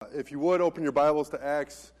If you would, open your Bibles to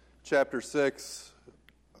Acts chapter 6.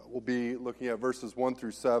 We'll be looking at verses 1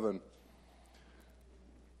 through 7.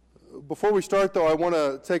 Before we start, though, I want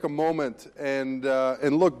to take a moment and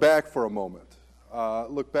look back for a moment.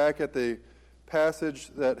 Look back at the passage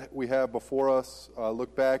that we have before us.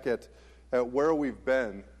 Look back at where we've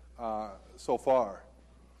been so far.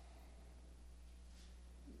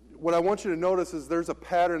 What I want you to notice is there's a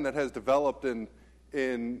pattern that has developed in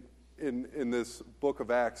this book of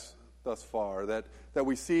Acts thus far, that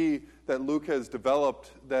we see that Luke has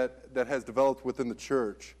developed, that has developed within the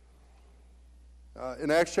church. In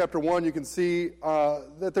Acts chapter 1, you can see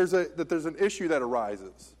that there's an issue that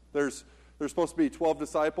arises. There's supposed to be 12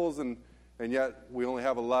 disciples, and yet we only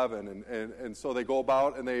have 11, and so they go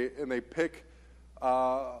about and they pick.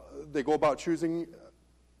 They go about choosing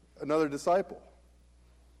another disciple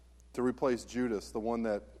to replace Judas,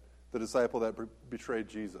 the disciple that betrayed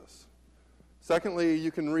Jesus. Secondly,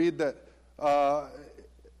 you can read that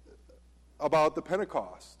about the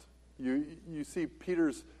Pentecost. You see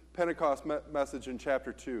Peter's Pentecost message in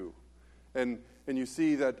chapter 2, and you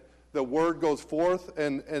see that the word goes forth,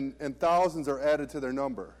 and thousands are added to their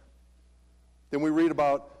number. Then we read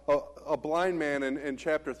about a blind man in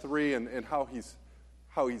chapter 3 and how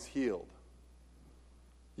he's healed.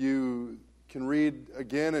 You can read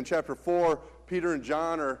again in chapter 4, Peter and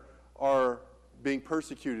John are being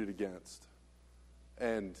persecuted against.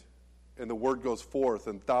 And the word goes forth,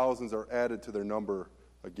 and thousands are added to their number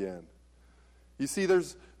again. You see,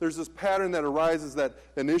 there's this pattern that arises, that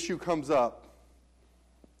an issue comes up.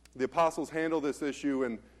 The apostles handle this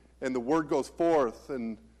issue, and the word goes forth,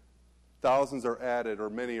 and thousands are added, or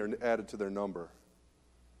many are added to their number.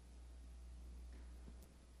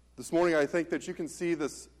 This morning, I think that you can see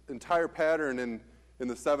this entire pattern in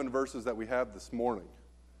the 7 verses that we have this morning.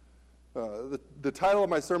 The title of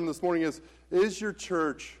my sermon this morning is your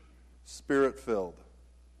church Spirit-filled?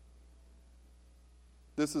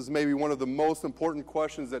 This is maybe one of the most important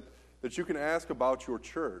questions that you can ask about your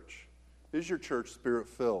church. Is your church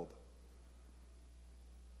Spirit-filled?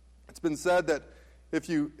 It's been said that if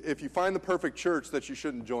you find the perfect church, that you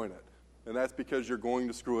shouldn't join it. And that's because you're going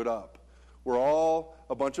to screw it up. We're all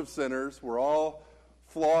a bunch of sinners. We're all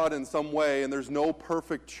flawed in some way, and there's no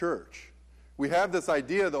perfect church. We have this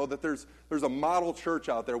idea, though, that there's a model church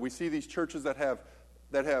out there. We see these churches that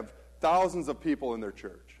have thousands of people in their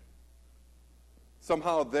church.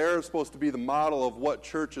 Somehow they're supposed to be the model of what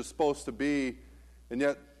church is supposed to be, and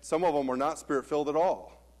yet some of them are not Spirit-filled at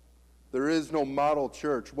all. There is no model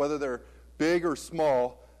church. Whether they're big or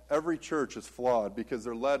small, every church is flawed because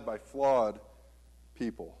they're led by flawed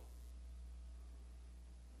people.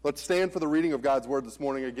 Let's stand for the reading of God's Word this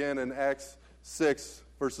morning again in Acts 6,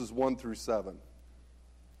 verses 1 through 7.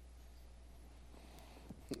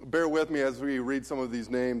 Bear with me as we read some of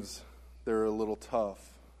these names. They're a little tough.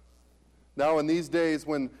 Now in these days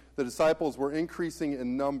when the disciples were increasing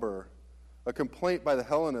in number, a complaint by the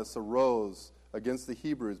Hellenists arose against the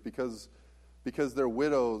Hebrews because their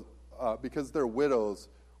widows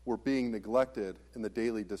were being neglected in the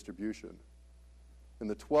daily distribution. And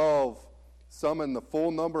the 12 summoned the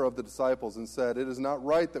full number of the disciples and said, "It is not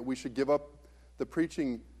right that we should give up the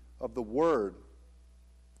preaching of the word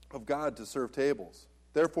of God to serve tables.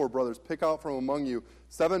 Therefore, brothers, pick out from among you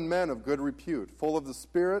 7 men of good repute, full of the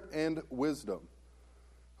Spirit and wisdom,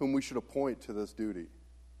 whom we should appoint to this duty.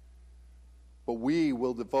 But we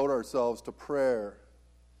will devote ourselves to prayer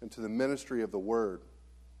and to the ministry of the word."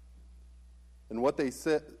 And what they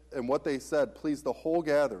said pleased the whole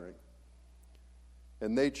gathering.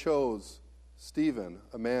 And they chose Stephen,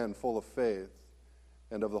 a man full of faith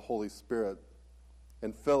and of the Holy Spirit,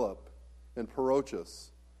 and Philip, and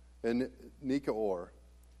Parochus, and Nicanor,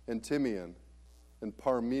 and Timian, and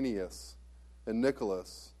Parmenius, and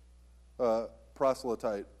Nicholas, a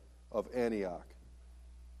proselyte of Antioch.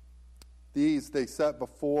 These they set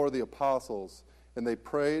before the apostles, and they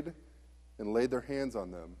prayed and laid their hands on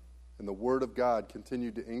them, and the word of God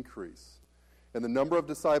continued to increase. And the number of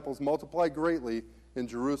disciples multiplied greatly in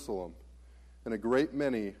Jerusalem, and a great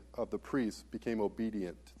many of the priests became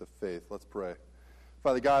obedient to the faith. Let's pray.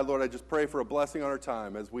 Father God, Lord, I just pray for a blessing on our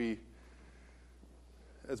time as we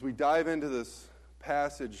dive into this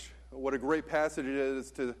passage. What a great passage it is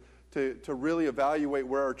to really evaluate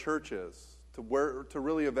where our church is, to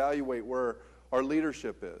really evaluate where our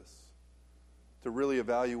leadership is, to really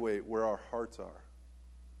evaluate where our hearts are.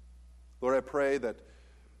 Lord, I pray that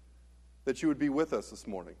you would be with us this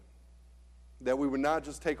morning, that we would not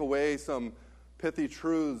just take away some pithy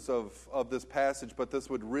truths of this passage, but this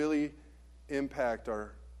would really impact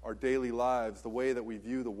our daily lives, the way that we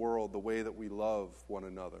view the world, the way that we love one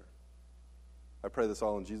another. I pray this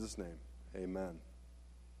all in Jesus' name. Amen.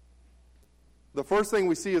 The first thing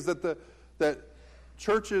we see is that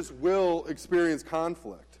churches will experience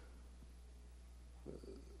conflict.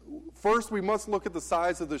 First, we must look at the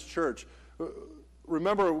size of this church.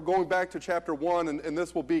 Remember, going back to chapter 1, and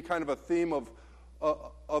this will be kind of a theme of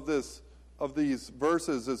these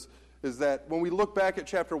verses, is that when we look back at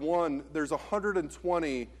chapter 1, there's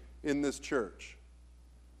 120 in this church.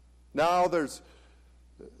 Now there's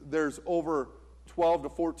over 12 to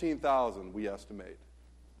 14,000, we estimate.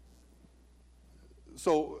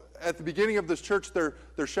 So at the beginning of this church, they're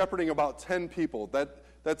shepherding about 10 people.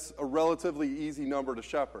 That's a relatively easy number to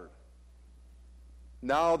shepherd.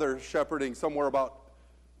 Now they're shepherding somewhere about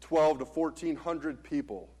 12 to 1,400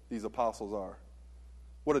 people, these apostles are.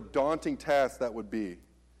 What a daunting task that would be.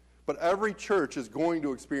 But every church is going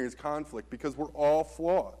to experience conflict because we're all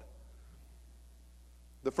flawed.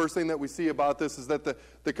 The first thing that we see about this is that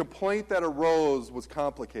the complaint that arose was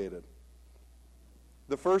complicated.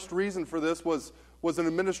 The first reason for this was an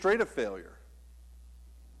administrative failure.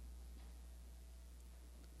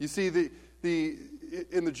 You see,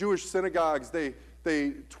 in the Jewish synagogues, they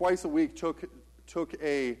twice a week took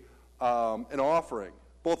an offering,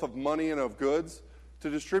 both of money and of goods,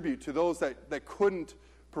 to distribute to those that couldn't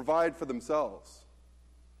provide for themselves.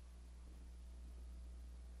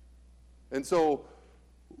 And so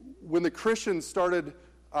when the Christians started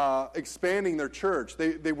expanding their church,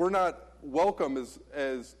 they were not welcome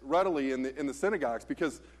as readily in the synagogues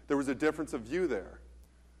because there was a difference of view there.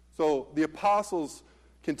 So the apostles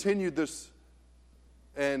continued this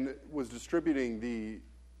and was distributing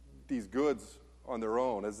these goods on their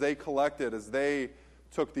own. As they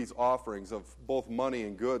took these offerings of both money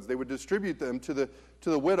and goods, they would distribute them to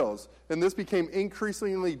the widows. And this became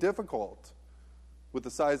increasingly difficult with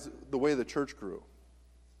the way the church grew.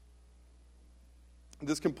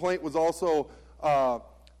 This complaint was also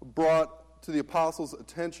brought to the apostles'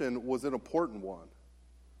 attention was an important one.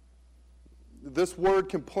 This word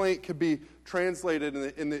complaint could be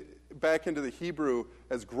translated back into the Hebrew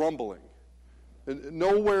as grumbling. And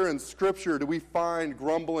nowhere in Scripture do we find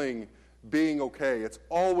grumbling being okay. It's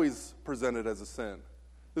always presented as a sin.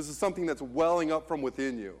 This is something that's welling up from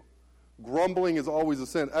within you. Grumbling is always a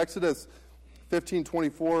sin. Exodus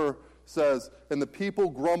 15:24 says, "And the people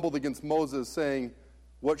grumbled against Moses, saying,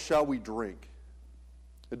 'What shall we drink?'"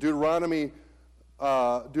 Deuteronomy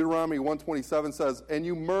 1:27 says, "And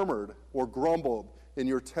you murmured or grumbled in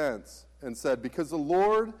your tents and said, 'Because the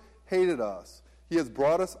Lord hated us, he has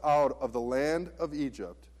brought us out of the land of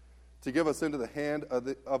Egypt to give us into the hand of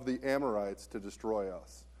the Amorites to destroy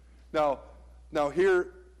us.'" Now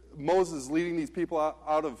here Moses is leading these people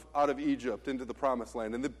out of Egypt into the promised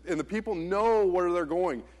land, and the people know where they're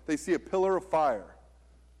going. They see a pillar of fire.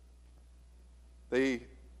 They,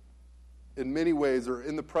 in many ways, are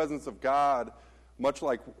in the presence of God, much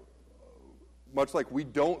like we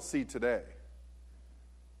don't see today.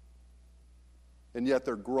 And yet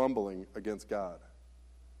they're grumbling against God.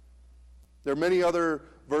 There are many other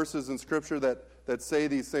verses in Scripture that say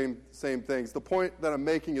these same things. The point that I'm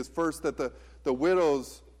making is first that the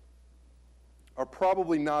widows are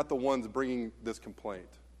probably not the ones bringing this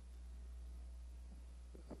complaint.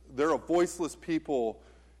 They're a voiceless people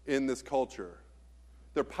in this culture.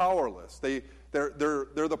 They're powerless. They're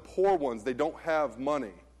the poor ones. They don't have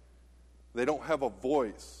money. They don't have a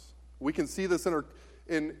voice. We can see this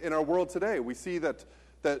in our world today. We see that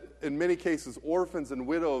in many cases, orphans and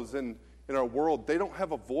widows in our world, they don't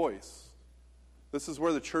have a voice. This is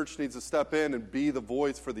where the church needs to step in and be the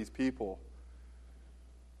voice for these people.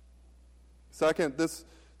 Second, this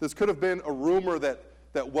could have been a rumor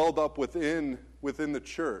that welled up within the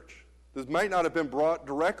church. This might not have been brought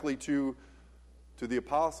directly to the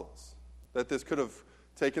apostles, that this could have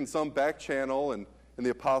taken some back channel and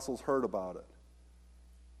the apostles heard about it.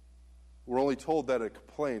 We're only told that a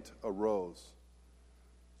complaint arose.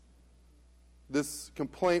 This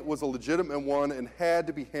complaint was a legitimate one and had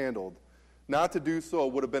to be handled. Not to do so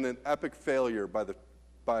would have been an epic failure by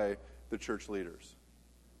the church leaders.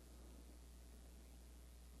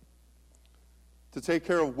 To take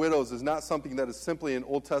care of widows is not something that is simply an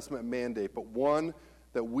Old Testament mandate, but one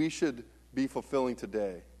that we should be fulfilling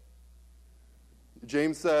today.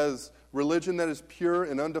 James says, "Religion that is pure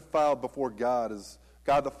and undefiled before God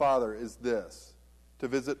the Father is this, to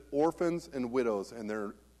visit orphans and widows in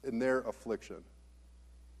their affliction."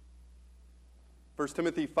 1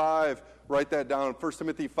 Timothy 5, write that down. 1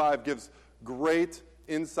 Timothy 5 gives great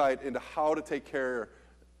insight into how to take care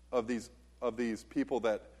of these people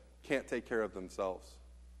that can't take care of themselves.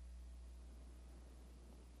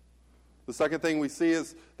 The second thing we see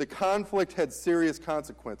is the conflict had serious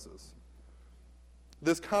consequences.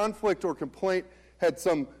 This conflict or complaint had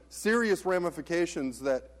some serious ramifications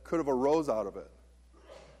that could have arose out of it.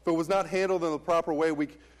 If it was not handled in the proper way, we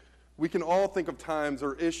can all think of times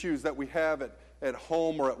or issues that we have at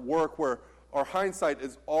home or at work where our hindsight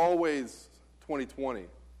is always 20/20.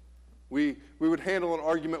 We would handle an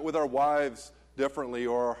argument with our wives differently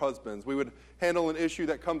or our husbands. We would handle an issue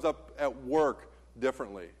that comes up at work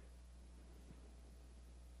differently.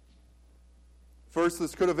 First,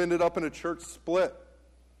 this could have ended up in a church split.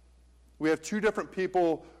 We have two different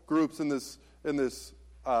people groups in this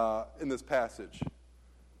passage.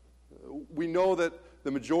 We know that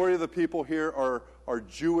the majority of the people here are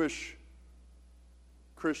Jewish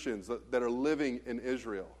Christians that are living in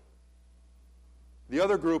Israel. The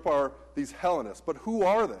other group are these Hellenists. But who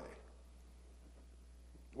are they?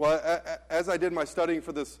 Well, as I did my studying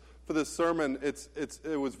for this sermon,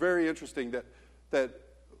 it was very interesting that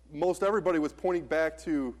most everybody was pointing back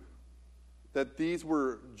to that these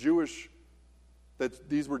were Jews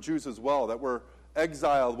as well, that were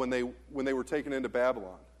exiled when they were taken into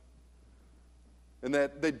Babylon. And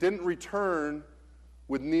that they didn't return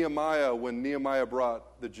with Nehemiah when Nehemiah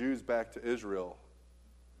brought the Jews back to Israel.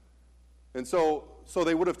 And so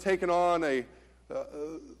they would have taken on the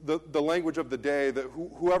language of the day, that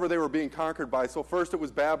whoever they were being conquered by. So first it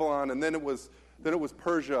was Babylon, and then it was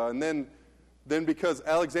Persia, and then because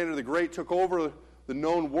Alexander the Great took over the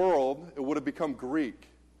known world, it would have become Greek.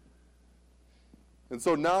 And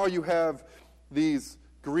so now you have these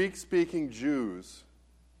Greek-speaking Jews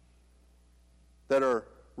that are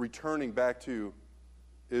returning back to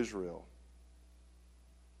Israel.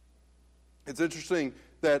 It's interesting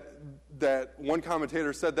that one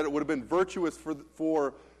commentator said that it would have been virtuous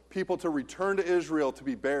for people to return to Israel to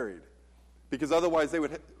be buried, because otherwise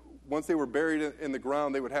once they were buried in the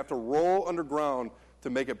ground, they would have to roll underground to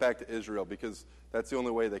make it back to Israel, because that's the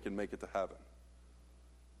only way they can make it to heaven,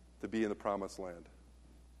 to be in the promised land.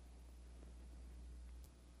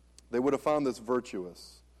 They would have found this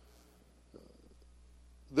virtuous.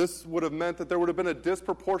 This would have meant that there would have been a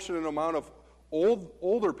disproportionate amount of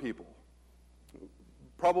older people,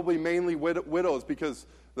 probably mainly widows, because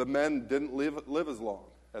the men didn't live as long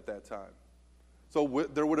at that time. So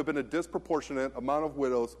there would have been a disproportionate amount of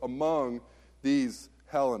widows among these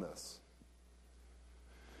Hellenists.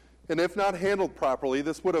 And if not handled properly,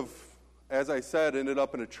 this would have, as I said, ended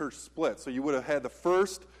up in a church split. So you would have had the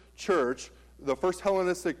first church, the first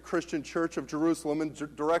Hellenistic Christian church of Jerusalem,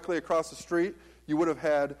 and directly across the street, you would have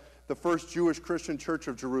had the first Jewish Christian church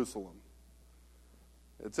of Jerusalem.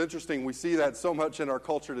 It's interesting, we see that so much in our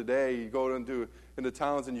culture today. You go into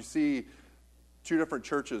towns and you see two different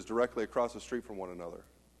churches directly across the street from one another.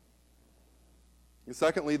 And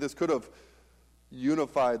secondly, this could have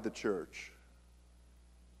unified the church.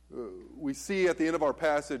 We see at the end of our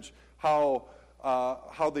passage how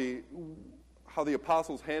the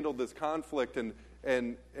apostles handled this conflict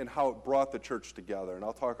and how it brought the church together. And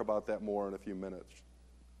I'll talk about that more in a few minutes.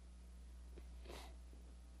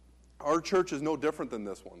 Our church is no different than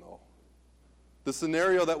this one, though. The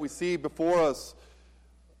scenario that we see before us,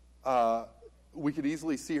 we could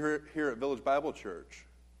easily see here at Village Bible Church.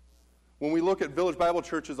 When we look at Village Bible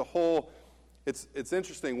Church as a whole, it's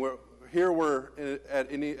interesting. We're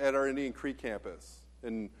at our Indian Creek campus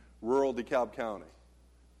in rural DeKalb County.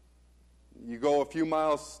 You go a few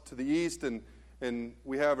miles to the east, and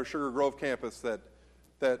we have a Sugar Grove campus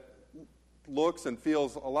that looks and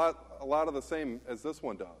feels a lot of the same as this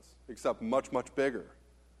one does, except much, much bigger.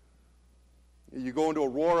 You go into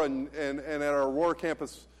Aurora, and at our Aurora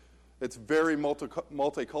campus, it's very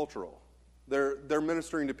multicultural. They're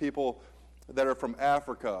ministering to people that are from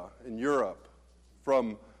Africa and Europe,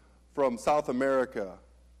 from South America.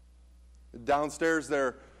 Downstairs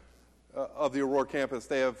there of the Aurora campus,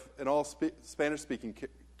 they have an all Spanish-speaking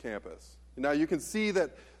campus. Now you can see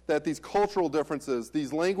that these cultural differences,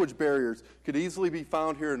 these language barriers, could easily be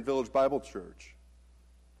found here in Village Bible Church.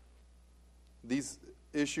 These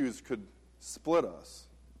issues could split us.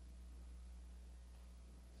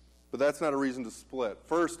 But that's not a reason to split.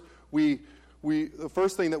 First, the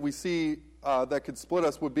first thing that we see that could split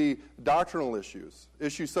us would be doctrinal issues.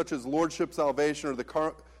 Issues such as lordship, salvation, or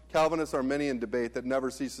the Calvinist-Arminian debate that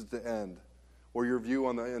never ceases to end, or your view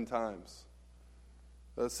on the end times.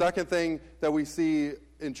 The second thing that we see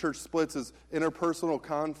in church splits is interpersonal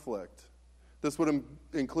conflict. This would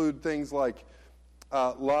include things like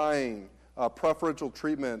lying, preferential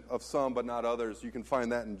treatment of some but not others. You can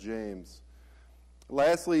find that in James.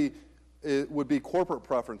 Lastly, it would be corporate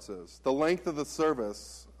preferences. The length of the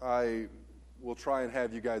service, I will try and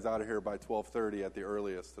have you guys out of here by 12:30 at the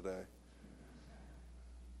earliest today.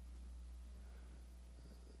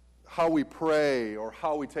 how we pray or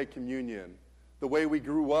how we take communion, the way we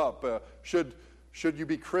grew up. Should you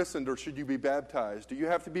be christened or should you be baptized? Do you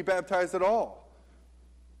have to be baptized at all?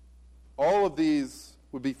 All of these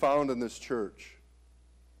would be found in this church.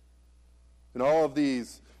 And all of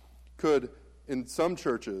these could, in some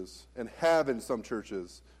churches, and have in some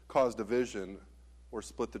churches, cause division or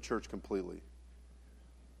split the church completely.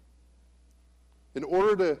 In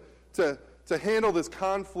order to handle this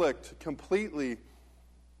conflict completely,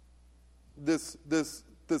 this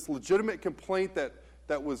legitimate complaint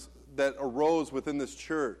that arose within this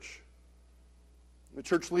church, the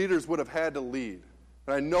church leaders would have had to lead.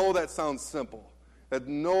 And I know that sounds simple. I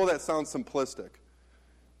know that sounds simplistic.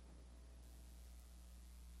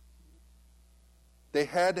 They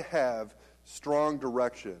had to have strong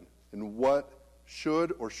direction in what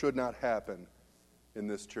should or should not happen in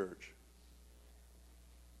this church.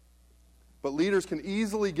 But leaders can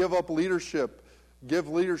easily give leadership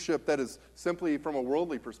that is simply from a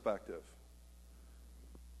worldly perspective.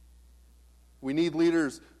 We need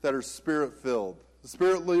leaders that are Spirit-filled.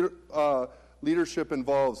 The leadership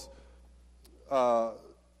involves 4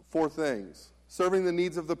 things. Serving the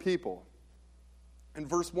needs of the people. In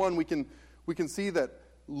verse 1, we can see that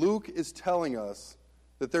Luke is telling us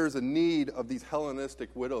that there is a need of these Hellenistic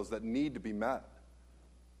widows that need to be met.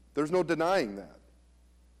 There's no denying that.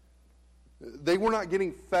 They were not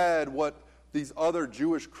getting fed what these other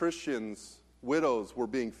Jewish Christians, widows, were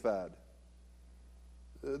being fed.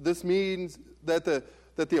 This means that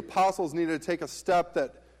the apostles needed to take a step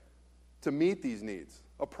to meet these needs,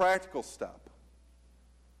 a practical step.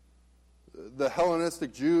 The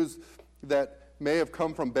Hellenistic Jews that may have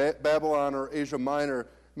come from Babylon or Asia Minor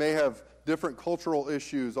may have different cultural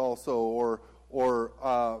issues also, or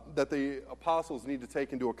that the apostles need to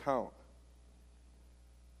take into account.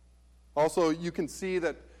 Also, you can see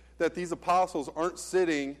that these apostles aren't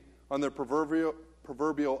sitting on their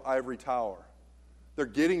proverbial ivory tower. They're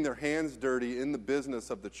getting their hands dirty in the business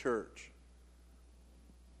of the church.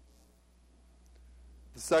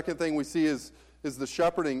 The second thing we see is the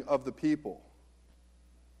shepherding of the people.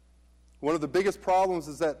 One of the biggest problems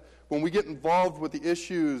is that when we get involved with the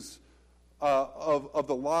issues of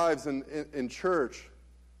the lives in church,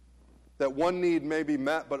 that one need may be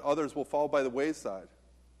met, but others will fall by the wayside.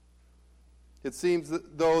 It seems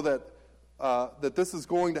though that this is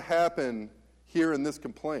going to happen here in this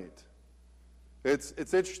complaint.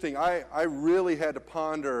 It's interesting. I really had to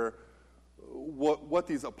ponder what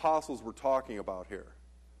these apostles were talking about here,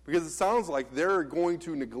 because it sounds like they're going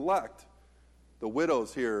to neglect the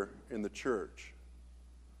widows here in the church.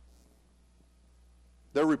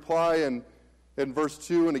 Their reply in verse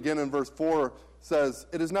 2 and again in verse 4 says,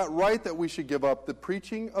 "It is not right that we should give up the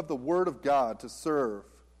preaching of the word of God to serve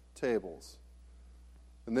tables."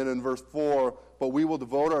 And then in verse 4, "But we will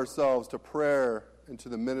devote ourselves to prayer and to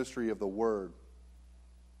the ministry of the word."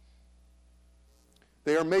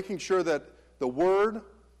 They are making sure that the word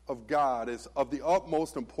of God is of the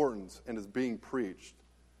utmost importance and is being preached.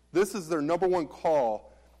 This is their number one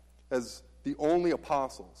call as the only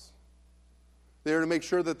apostles. They are to make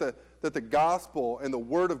sure that the gospel and the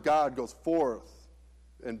word of God goes forth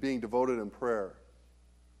and being devoted in prayer.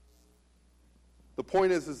 The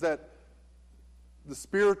point is that the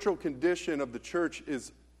spiritual condition of the church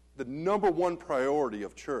is the number one priority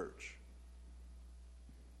of church.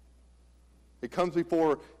 It comes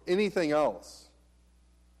before anything else.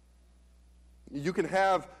 You can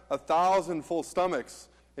have 1,000 full stomachs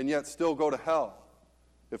and yet still go to hell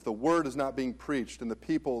if the word is not being preached and the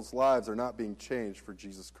people's lives are not being changed for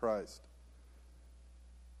Jesus Christ.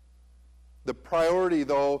 The priority,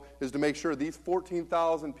 though, is to make sure these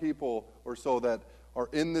 14,000 people or so that are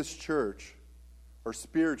in this church are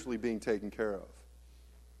spiritually being taken care of.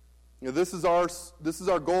 You know, this is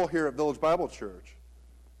our goal here at Village Bible Church,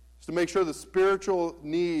 is to make sure the spiritual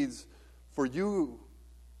needs for you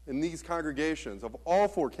in these congregations of all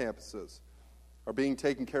 4 campuses are being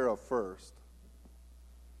taken care of first.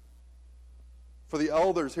 For the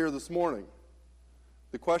elders here this morning,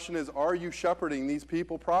 the question is, are you shepherding these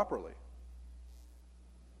people properly?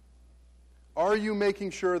 Are you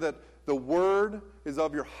making sure that the word is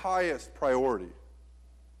of your highest priority?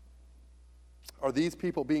 Are these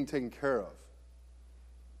people being taken care of?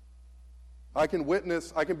 I can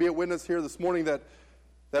be a witness here this morning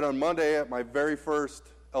that on Monday at my very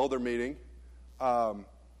first elder meeting,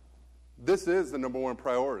 this is the number one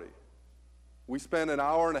priority. We spend an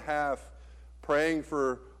hour and a half praying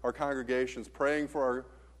for our congregations, praying for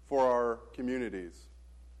our communities,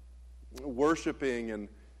 worshiping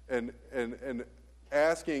and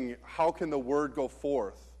asking how can the word go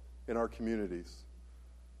forth in our communities.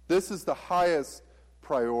 This is the highest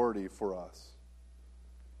priority for us.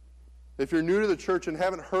 If you're new to the church and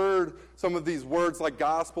haven't heard some of these words like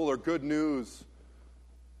gospel or good news,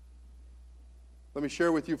 let me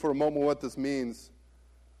share with you for a moment what this means.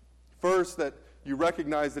 First, that you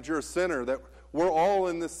recognize that you're a sinner, that we're all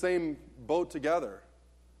in this same boat together,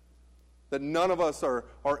 that none of us are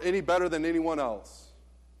any better than anyone else.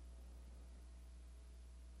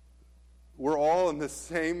 We're all in this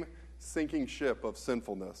same sinking ship of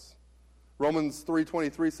sinfulness. Romans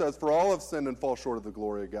 3:23 says, "For all have sinned and fall short of the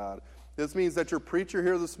glory of God." This means that your preacher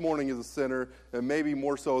here this morning is a sinner, and maybe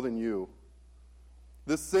more so than you.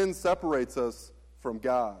 This sin separates us from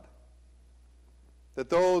God. That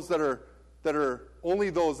those that are only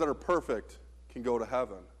those that are perfect can go to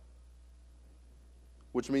heaven,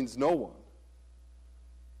 which means no one.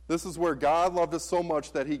 This is where God loved us so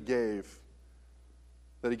much that he gave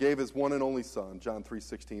his one and only Son. John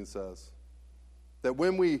 3:16 says that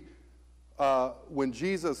when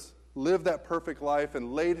Jesus lived that perfect life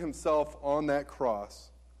and laid himself on that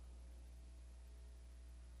cross,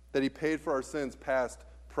 that he paid for our sins past,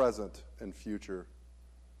 present, and future.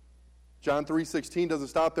 John 3:16 doesn't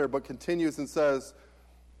stop there, but continues and says,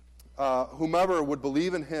 whomever would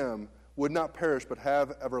believe in him would not perish but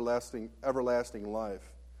have everlasting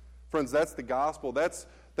life. Friends, that's the gospel. That's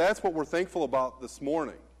what we're thankful about this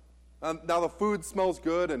morning. Now the food smells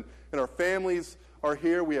good, and our families are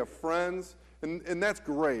here. We have friends, and that's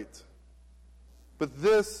great. But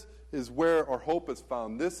this is where our hope is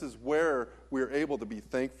found. This is where we are able to be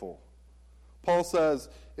thankful. Paul says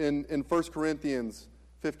in 1 Corinthians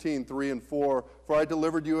 15:3 and 4, "For I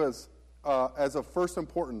delivered you as of first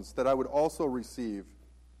importance that I also received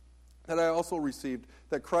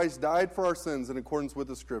that Christ died for our sins in accordance with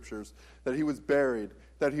the Scriptures, that he was buried,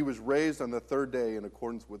 that he was raised on the third day in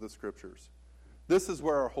accordance with the Scriptures." This is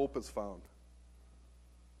where our hope is found.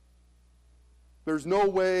 There's no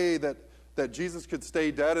way that Jesus could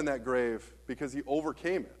stay dead in that grave because he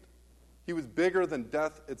overcame it. He was bigger than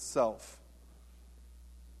death itself.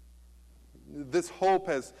 This hope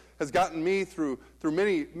has gotten me through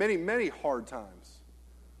many, many, many hard times.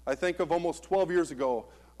 I think of almost 12 years ago,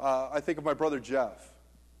 I think of my brother Jeff.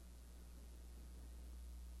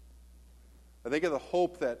 I think of the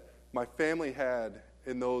hope that my family had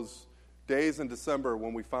in those days in December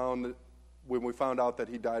when we found out that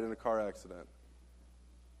he died in a car accident.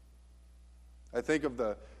 I think of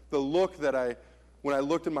the look when I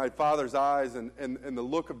looked in my father's eyes and the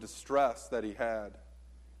look of distress that he had.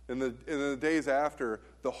 In the days after,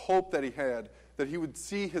 the hope that he had that he would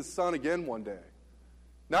see his son again one day.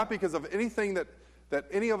 Not because of anything that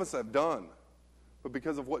any of us have done, but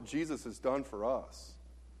because of what Jesus has done for us.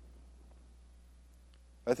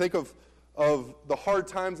 I think of the hard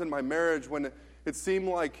times in my marriage when it seemed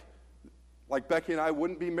like Becky and I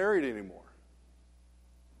wouldn't be married anymore.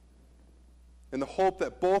 And the hope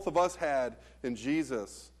that both of us had in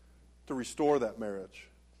Jesus to restore that marriage.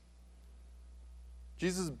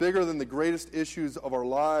 Jesus is bigger than the greatest issues of our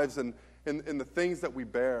lives and the things that we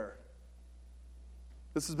bear.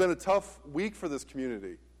 This has been a tough week for this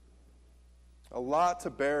community. A lot to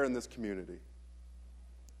bear in this community.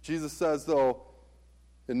 Jesus says, though,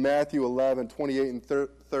 in Matthew 11:28 and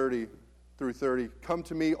 30 through 30, "Come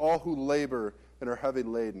to me, all who labor and are heavy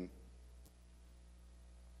laden,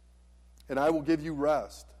 and I will give you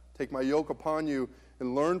rest. Take my yoke upon you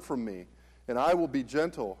and learn from me, and I will be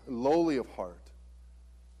gentle and lowly of heart.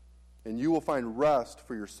 And you will find rest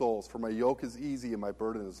for your souls, for my yoke is easy and my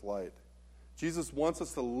burden is light." Jesus wants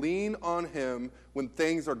us to lean on him when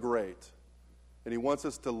things are great. And he wants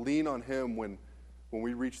us to lean on him when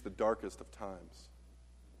we reach the darkest of times.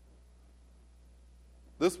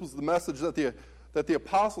 This was the message that the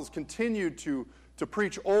apostles continued to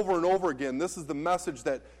preach over and over again. This is the message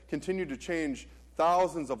that continued to change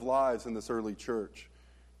thousands of lives in this early church.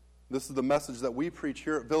 This is the message that we preach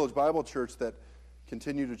here at Village Bible Church that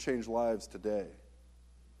continue to change lives today.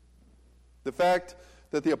 The fact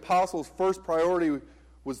that the apostles' first priority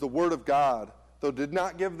was the Word of God, though did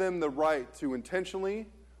not give them the right to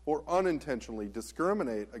intentionally or unintentionally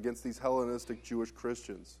discriminate against these Hellenistic Jewish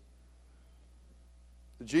Christians.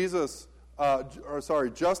 Just as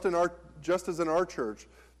in our church,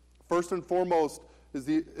 first and foremost is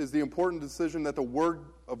the important decision that the Word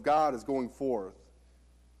of God is going forth.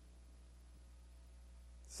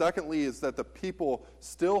 Secondly is that the people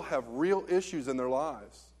still have real issues in their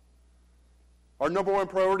lives. Our number one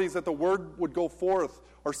priority is that the Word would go forth.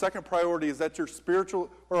 Our second priority is that your spiritual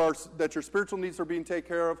needs are being taken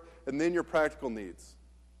care of, and then your practical needs.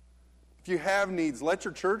 If you have needs, let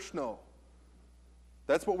your church know.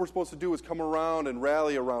 That's what we're supposed to do, is come around and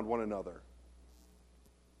rally around one another.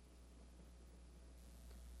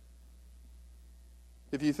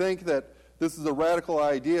 If you think that this is a radical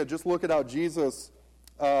idea, just look at how Jesus,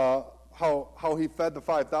 how he fed the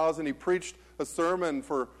 5,000. He preached a sermon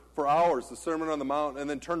for hours, the Sermon on the Mount, and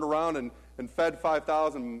then turned around and fed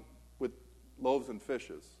 5,000 with loaves and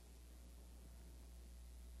fishes.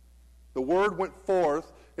 The word went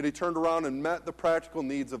forth, and he turned around and met the practical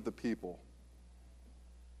needs of the people.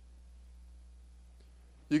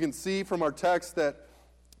 You can see from our text that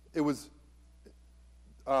it was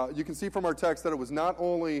not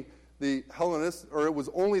only the it was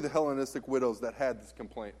only the Hellenistic widows that had this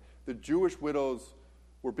complaint. The Jewish widows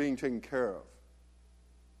were being taken care of.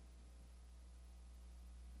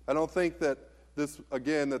 I don't think that this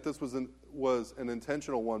was an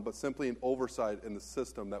intentional one, but simply an oversight in the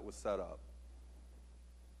system that was set up.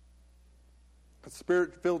 A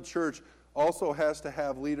Spirit-filled church also has to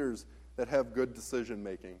have leaders that have good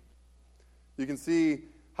decision-making. You can see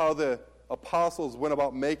how the apostles went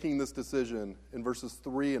about making this decision in verses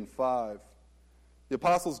 3 and 5. The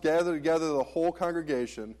apostles gathered together the whole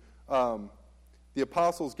congregation. The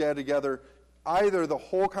apostles gathered together either the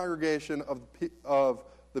whole congregation of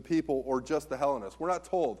the people or just the Hellenists. We're not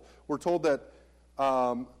told. We're told that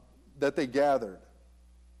they gathered.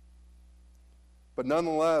 But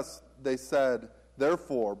nonetheless, they said,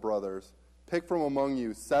 "Therefore, brothers, pick from among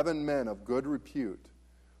you 7 men of good repute,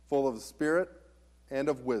 full of the Spirit and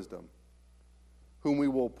of wisdom, whom we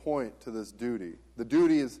will appoint to this duty." The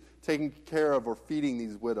duty is taking care of or feeding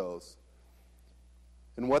these widows.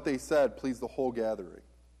 And what they said pleased the whole gathering.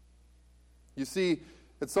 You see,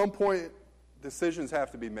 at some point, decisions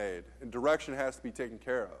have to be made, and direction has to be taken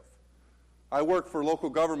care of. I work for local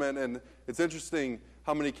government, and it's interesting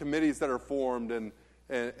how many committees that are formed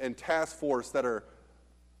and task force that are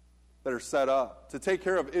set up to take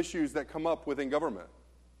care of issues that come up within government,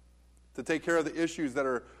 to take care of the issues that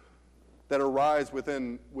arise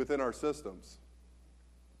within our systems.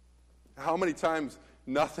 How many times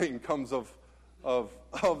nothing comes of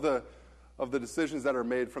the decisions that are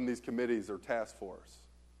made from these committees or task force?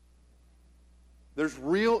 There's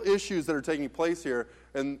real issues that are taking place here,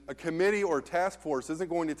 and a committee or a task force isn't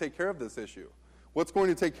going to take care of this issue. What's going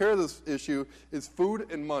to take care of this issue is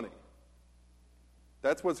food and money.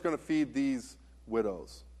 That's what's going to feed these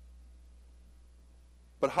widows.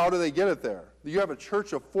 But how do they get it there? You have a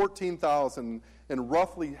church of 14,000, and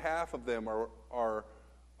roughly half of them are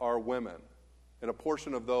women, and a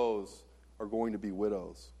portion of those are going to be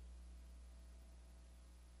widows.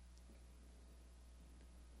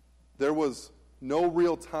 There was no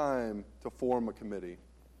real time to form a committee,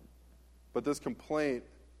 but this complaint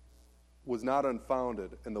was not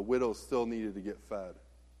unfounded, and the widows still needed to get fed.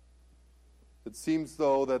 It seems,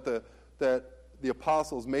 though, that the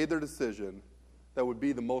apostles made their decision that would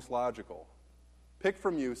be the most logical. Pick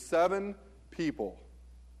from you 7 people.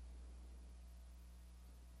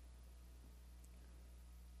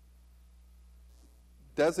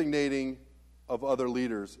 Designating of other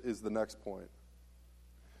leaders is the next point.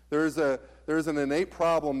 There is an innate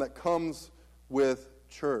problem that comes with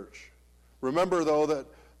church. Remember, though,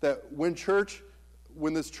 that when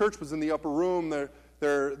this church was in the upper room, they're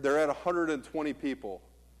at 120 people.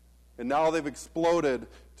 And now they've exploded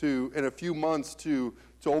in a few months to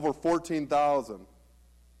over 14,000.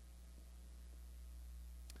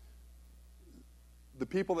 The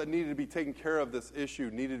people that needed to be taking care of this issue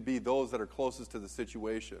needed to be those that are closest to the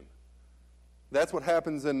situation. That's what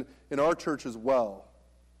happens in our church as well.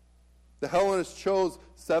 The Hellenists chose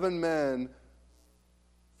 7 men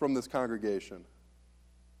from this congregation.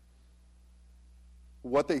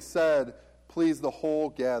 What they said pleased the whole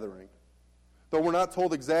gathering. Though we're not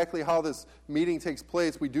told exactly how this meeting takes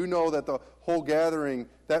place, we do know that the whole gathering,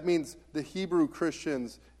 that means the Hebrew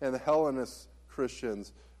Christians and the Hellenist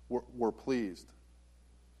Christians were pleased.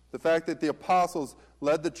 The fact that the apostles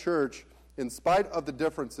led the church in spite of the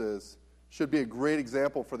differences should be a great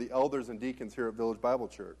example for the elders and deacons here at Village Bible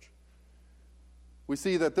Church. We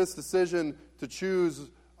see that this decision to choose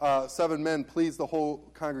 7 men pleased the whole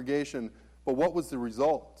congregation, but what was the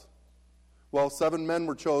result? Well, 7 men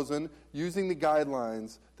were chosen using the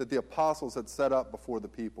guidelines that the apostles had set up before the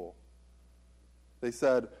people. They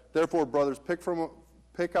said, "Therefore, brothers,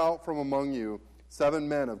 pick out from among you 7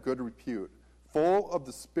 men of good repute, full of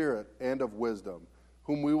the Spirit and of wisdom,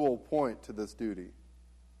 whom we will appoint to this duty."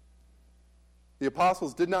 The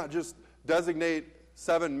apostles did not just designate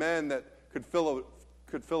 7 men that could fill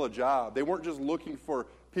a job. They weren't just looking for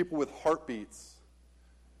people with heartbeats.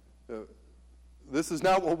 This is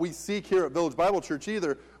not what we seek here at Village Bible Church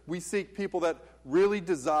either. We seek people that really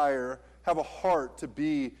desire, have a heart to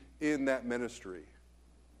be in that ministry.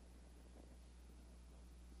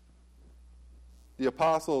 The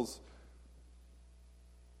apostles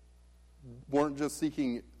weren't just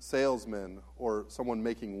seeking salesmen or someone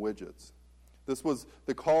making widgets. This was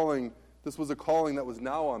a calling that was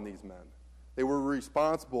now on these men. They were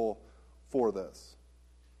responsible for this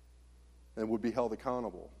and would be held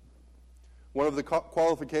accountable. One of the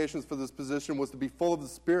qualifications for this position was to be full of the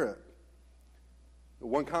Spirit.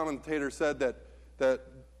 One commentator said that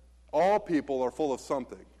all people are full of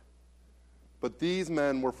something, but these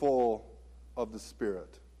men were full of the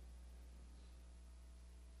Spirit.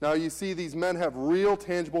 Now you see, these men have real,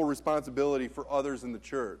 tangible responsibility for others in the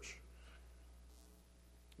church.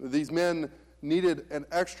 These men needed an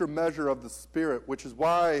extra measure of the Spirit, which is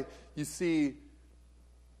why you see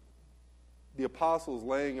the apostles'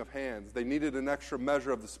 laying of hands. They needed an extra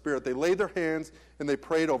measure of the Spirit. They laid their hands and they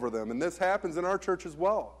prayed over them. And this happens in our church as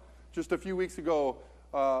well. Just a few weeks ago,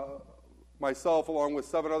 myself, along with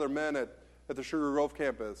 7 other men at the Sugar Grove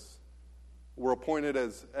campus, were appointed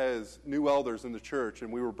as new elders in the church.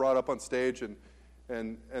 And we were brought up on stage, and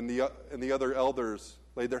the other elders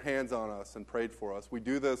laid their hands on us and prayed for us. We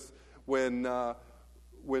do this when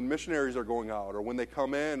missionaries are going out or when they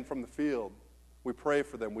come in from the field. We pray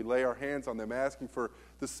for them. We lay our hands on them, asking for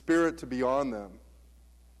the Spirit to be on them.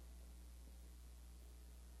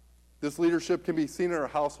 This leadership can be seen in our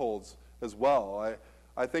households as well.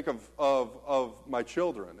 I think of my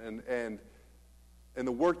children and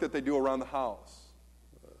the work that they do around the house.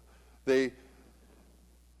 They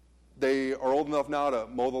are old enough now to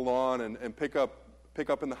mow the lawn and pick up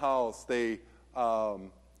in the house. They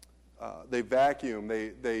vacuum.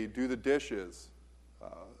 They do the dishes.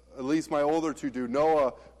 At least my older 2 do.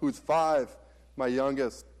 Noah, who's 5, my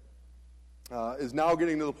youngest, is now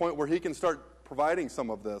getting to the point where he can start providing some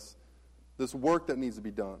of this work that needs to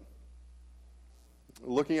be done.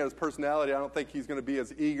 Looking at his personality, I don't think he's going to be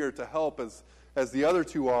as eager to help as the other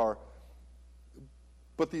 2 are.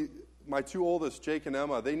 But my 2 oldest, Jake and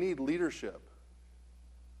Emma, they need leadership.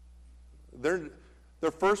 Their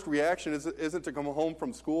first reaction isn't to come home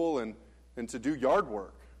from school and to do yard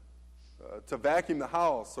work. To vacuum the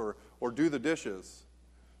house or do the dishes.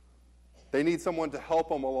 They need someone to help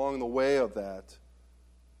them along the way of that.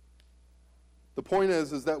 The point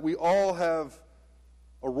is that we all have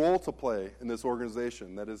a role to play in this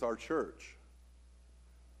organization that is our church.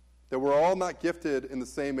 That we're all not gifted in the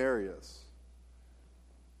same areas.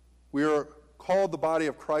 We are called the body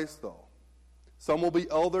of Christ, though. Some will be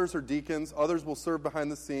elders or deacons. Others will serve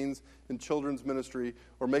behind the scenes in children's ministry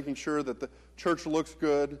or making sure that the church looks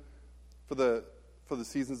good for the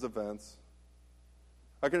season's events.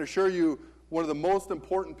 I can assure you, one of the most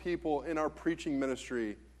important people in our preaching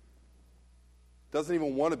ministry doesn't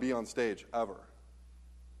even want to be on stage, ever.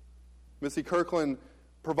 Missy Kirkland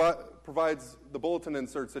provides the bulletin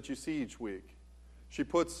inserts that you see each week. She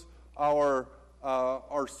puts our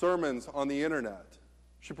sermons on the internet.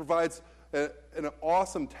 She provides an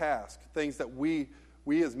awesome task, things that we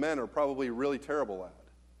as men are probably really terrible at.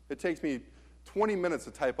 It takes me 20 minutes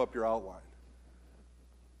to type up your outline.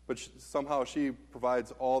 But somehow she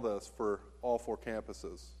provides all this for all 4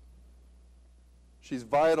 campuses. She's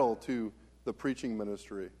vital to the preaching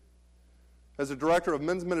ministry. As a director of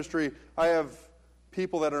men's ministry, I have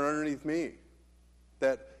people that are underneath me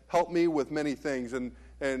that help me with many things, and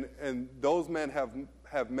those men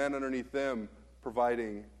have men underneath them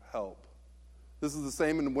providing help. This is the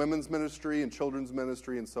same in women's ministry and children's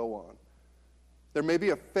ministry and so on. There may be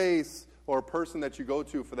a face or a person that you go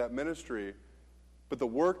to for that ministry, but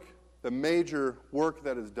the major work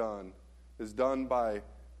that is done by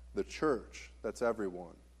the church. That's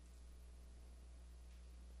everyone.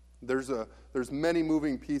 There's many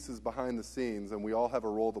moving pieces behind the scenes, and we all have a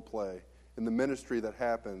role to play in the ministry that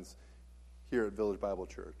happens here at Village Bible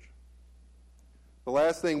Church. The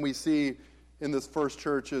last thing we see in this first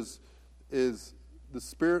church is the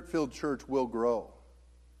Spirit-filled church will grow.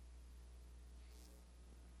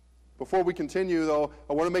 Before we continue, though,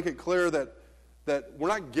 I want to make it clear that we're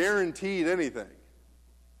not guaranteed anything.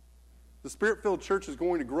 The Spirit-filled church is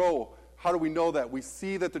going to grow. How do we know that? We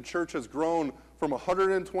see that the church has grown from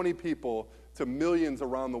 120 people to millions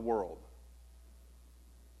around the world.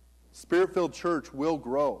 Spirit-filled church will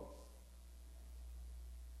grow.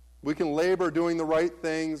 We can labor doing the right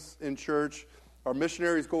things in church. Our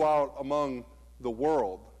missionaries go out among the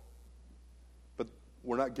world, but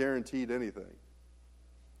we're not guaranteed anything.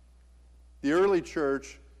 The early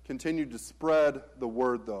church continued to spread the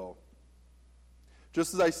word, though.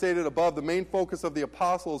 Just as I stated above, the main focus of the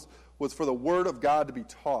apostles was for the word of God to be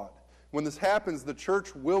taught. When this happens, the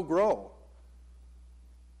church will grow.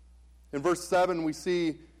 In verse 7, we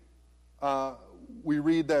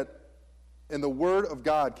read that, and the word of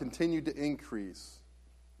God continued to increase.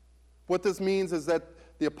 What this means is that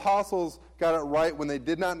the apostles got it right when they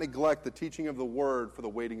did not neglect the teaching of the word for the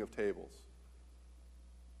waiting of tables.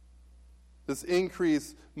 This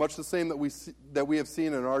increase, much the same that we have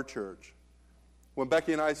seen in our church. When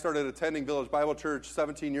Becky and I started attending Village Bible Church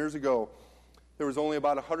 17 years ago, there was only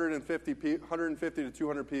about 150 to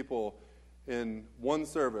 200 people in one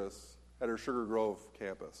service at our Sugar Grove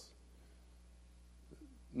campus.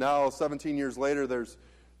 Now, 17 years later, there's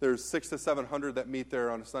 600 to 700 that meet there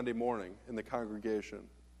on a Sunday morning in the congregation.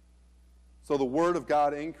 So the Word of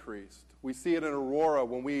God increased. We see it in Aurora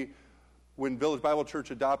when Village Bible Church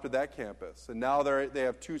adopted that campus, and now they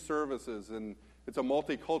have 2 services, and it's a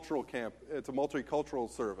multicultural camp. It's a multicultural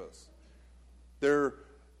service. They're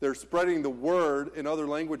spreading the Word in other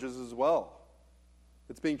languages as well.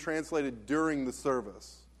 It's being translated during the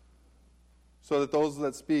service, so that those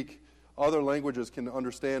that speak other languages can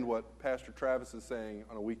understand what Pastor Travis is saying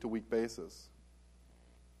on a week-to-week basis.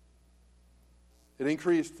 It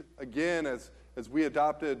increased again as we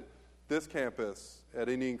adopted this campus at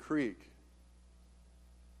Indian Creek.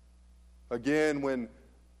 Again, when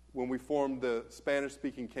we formed the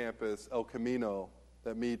Spanish-speaking campus, El Camino,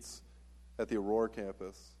 that meets at the Aurora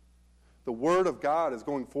campus. The Word of God is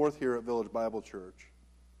going forth here at Village Bible Church.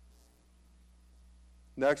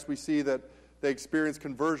 Next, we see that they experienced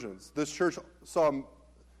conversions. This church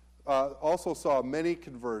also saw many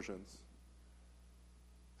conversions.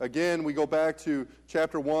 Again, we go back to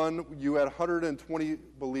chapter 1. You had 120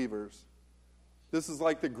 believers. This is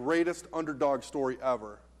like the greatest underdog story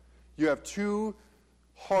ever. You have 2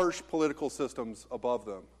 harsh political systems above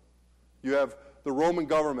them. You have the Roman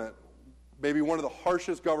government, maybe one of the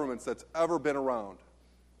harshest governments that's ever been around.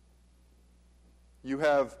 You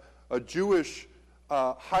have a Jewish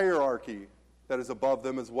hierarchy that is above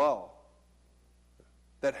them as well,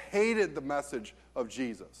 that hated the message of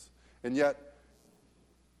Jesus. And yet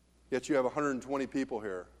you have 120 people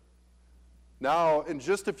here. Now, in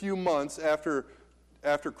just a few months after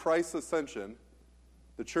Christ's ascension,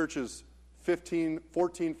 the church is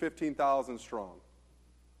 15,000 strong.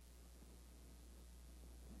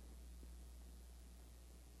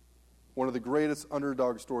 One of the greatest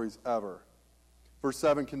underdog stories ever. Verse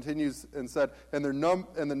 7 continues and said, and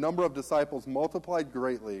the number of disciples multiplied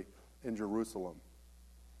greatly in Jerusalem.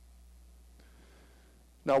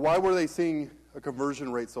 Now, why were they seeing a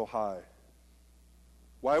conversion rate so high?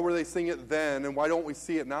 Why were they seeing it then, and why don't we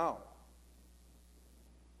see it now?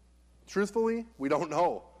 Truthfully, we don't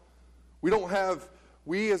know.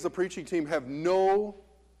 We as a preaching team have no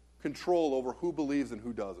control over who believes and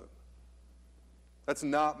who doesn't. That's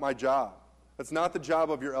not my job. That's not the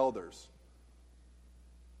job of your elders.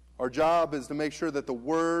 Our job is to make sure that the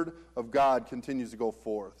Word of God continues to go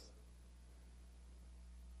forth.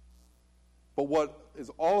 But what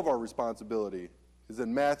is all of our responsibility is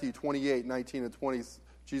in Matthew 28, 19 and 20,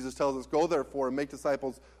 Jesus tells us, go therefore and make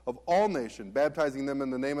disciples of all nations, baptizing them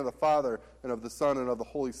in the name of the Father and of the Son and of the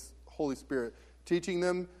Holy Spirit, teaching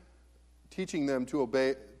them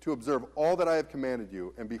to observe all that I have commanded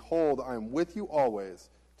you, and behold, I am with you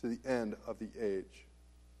always to the end of the age.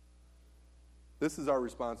 This is our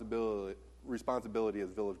responsibility as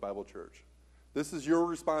Village Bible Church. This is your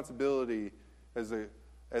responsibility as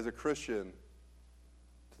a Christian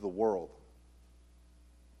to the world.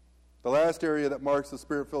 The last area that marks the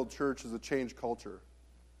Spirit-filled church is a changed culture.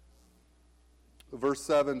 Verse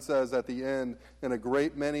 7 says at the end, and a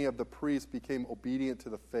great many of the priests became obedient to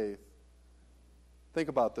the faith. Think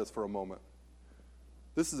about this for a moment.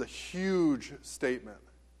 This is a huge statement.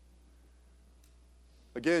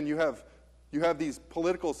 Again, you have these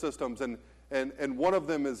political systems, and one of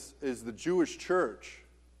them is the Jewish church.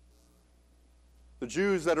 The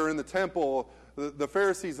Jews that are in the temple, the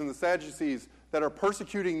Pharisees and the Sadducees that are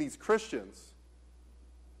persecuting these Christians.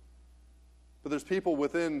 But there's people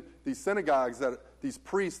within these synagogues, these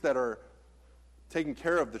priests that are taking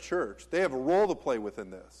care of the church. They have a role to play within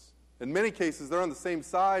this. In many cases, they're on the same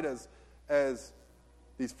side as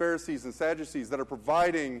these Pharisees and Sadducees that are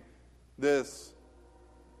providing this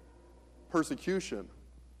persecution.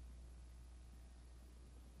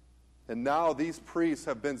 And now these priests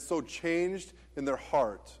have been so changed in their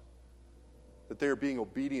heart that they are being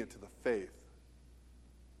obedient to the faith.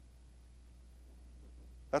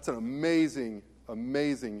 That's an amazing,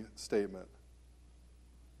 amazing statement.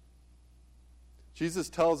 Jesus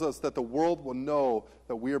tells us that the world will know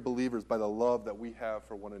that we are believers by the love that we have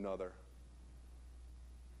for one another.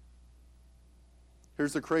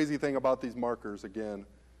 Here's the crazy thing about these markers again.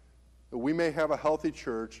 That we may have a healthy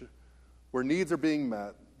church where needs are being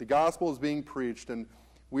met, the gospel is being preached, and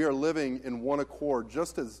we are living in one accord,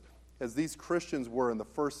 just as these Christians were in the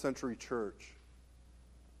first century church.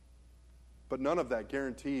 But none of that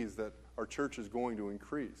guarantees that our church is going to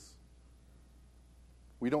increase.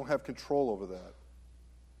 We don't have control over that.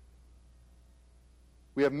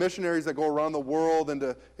 We have missionaries that go around the world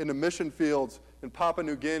into mission fields in Papua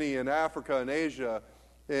New Guinea, in Africa, in Asia,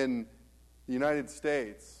 in the United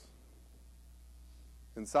States,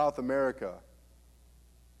 in South America,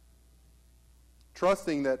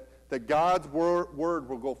 trusting that God's word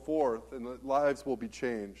will go forth and that lives will be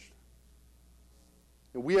changed.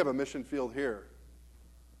 And we have a mission field here.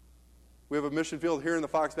 We have a mission field here in the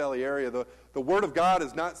Fox Valley area. The Word of God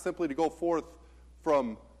is not simply to go forth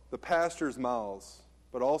from the pastor's mouths,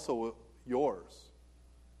 but also yours.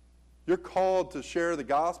 You're called to share the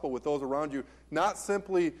gospel with those around you, not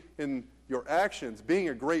simply in your actions. Being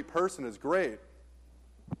a great person is great.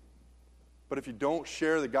 But if you don't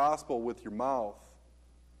share the gospel with your mouth,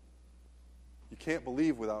 you can't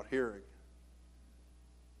believe without hearing.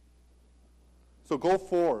 So go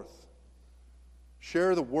forth.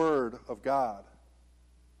 Share the word of God.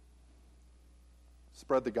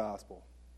 Spread the gospel.